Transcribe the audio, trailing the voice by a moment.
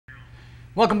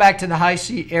Welcome back to the High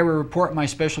C Area Report. My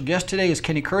special guest today is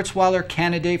Kenny Kurtzweiler,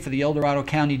 candidate for the El Dorado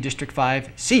County District 5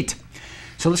 seat.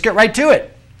 So let's get right to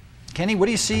it. Kenny, what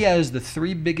do you see as the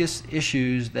three biggest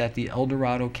issues that the El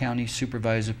Dorado County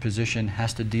Supervisor position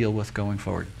has to deal with going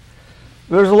forward?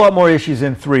 There's a lot more issues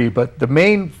than three, but the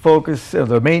main focus,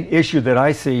 the main issue that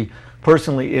I see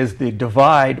personally is the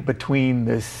divide between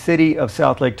the city of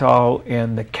South Lake Tahoe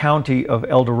and the county of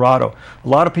El Dorado. A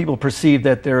lot of people perceive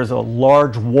that there is a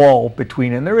large wall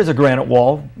between, and there is a granite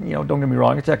wall, don't get me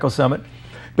wrong, it's Echo Summit,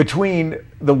 between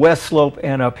the west slope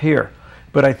and up here.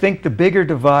 But I think the bigger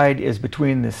divide is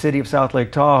between the city of South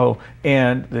Lake Tahoe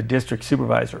and the district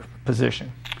supervisor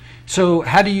position. So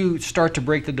how do you start to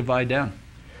break the divide down?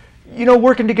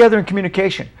 Working together in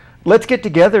communication. Let's get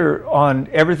together on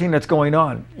everything that's going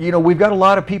on. We've got a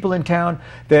lot of people in town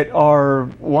that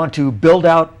want to build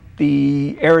out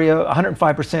the area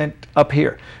 105% up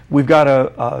here. We've got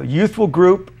a youthful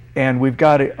group, and we've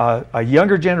got a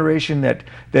younger generation that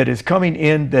is coming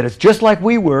in that is just like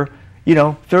we were,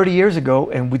 30 years ago,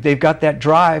 and they've got that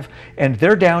drive, and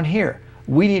they're down here.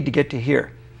 We need to get to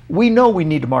here. We know we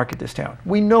need to market this town.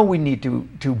 We know we need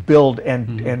to build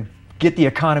and get the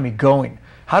economy going.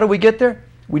 How do we get there?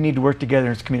 We need to work together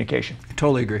in communication. I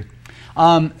totally agree.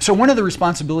 So one of the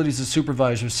responsibilities of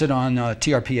supervisors sit on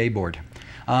TRPA board.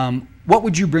 What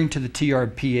would you bring to the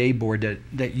TRPA board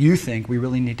that you think we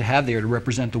really need to have there to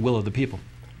represent the will of the people?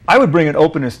 I would bring an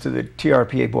openness to the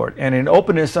TRPA board. And in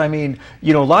openness, I mean,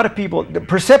 a lot of people, the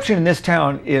perception in this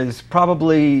town is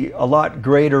probably a lot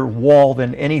greater wall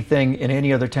than anything in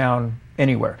any other town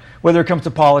anywhere, whether it comes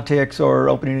to politics or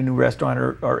opening a new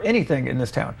restaurant or anything in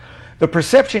this town. The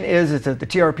perception is that the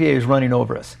TRPA is running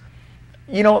over us.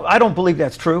 I don't believe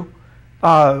that's true.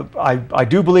 I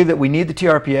do believe that we need the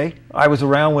TRPA. I was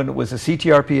around when it was a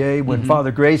CTRPA, when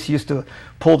Father Grace used to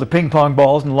pull the ping pong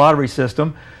balls in the lottery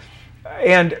system.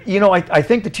 And, I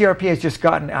think the TRPA has just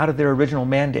gotten out of their original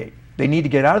mandate. They need to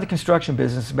get out of the construction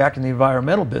business, back in the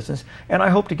environmental business, and I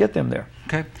hope to get them there.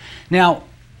 Okay. Now,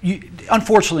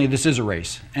 unfortunately, this is a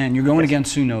race, and you're going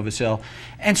against Sue Novosel.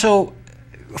 And so,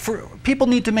 people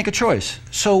need to make a choice.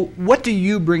 So what do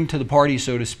you bring to the party,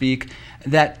 so to speak,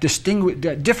 that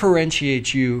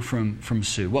differentiates you from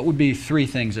Sue? What would be three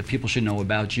things that people should know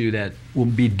about you that will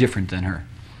be different than her?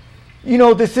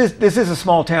 This is a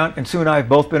small town, and Sue and I have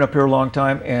both been up here a long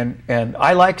time, and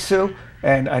I like Sue,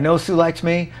 and I know Sue likes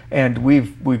me, and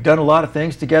we've done a lot of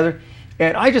things together.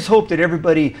 And I just hope that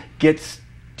everybody gets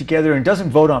together and doesn't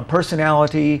vote on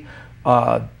personality,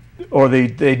 or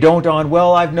they don't on,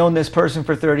 well, I've known this person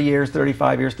for 30 years,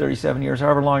 35 years, 37 years,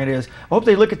 however long it is. I hope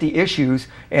they look at the issues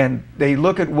and they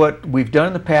look at what we've done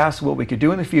in the past, what we could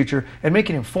do in the future, and make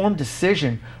an informed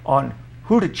decision on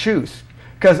who to choose.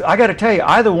 Because I got to tell you,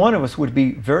 either one of us would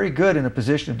be very good in a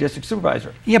position of district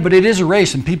supervisor. Yeah, but it is a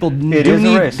race, and people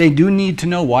do need to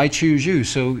know why choose you.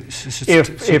 So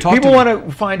if people want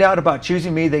to find out about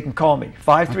choosing me, they can call me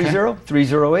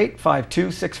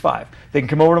 530-308-5265. They can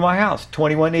come over to my house,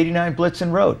 2189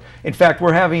 Blitzen Road. In fact,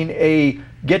 we're having a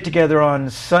get-together on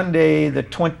Sunday the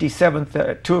 27th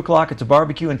at 2 o'clock. It's a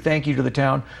barbecue, and thank you to the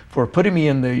town for putting me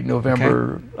in the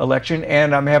November election.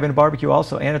 And I'm having a barbecue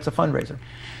also, and it's a fundraiser.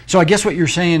 So I guess what you're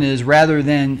saying is, rather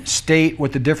than state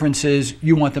what the difference is,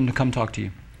 you want them to come talk to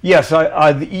you. Yes,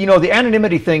 the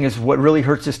anonymity thing is what really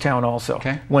hurts this town also.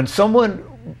 Okay. When someone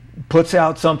puts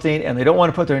out something and they don't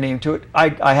want to put their name to it,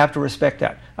 I have to respect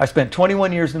that. I spent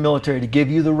 21 years in the military to give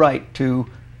you the right to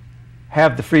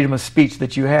have the freedom of speech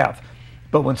that you have.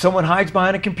 But when someone hides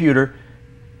behind a computer,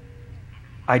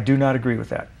 I do not agree with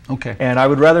that. Okay. And I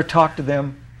would rather talk to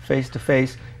them face to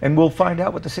face, and we'll find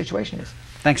out what the situation is.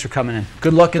 Thanks for coming in.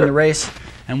 Good luck in the race,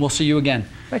 and we'll see you again.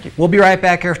 Thank you. We'll be right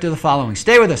back after the following.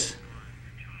 Stay with us.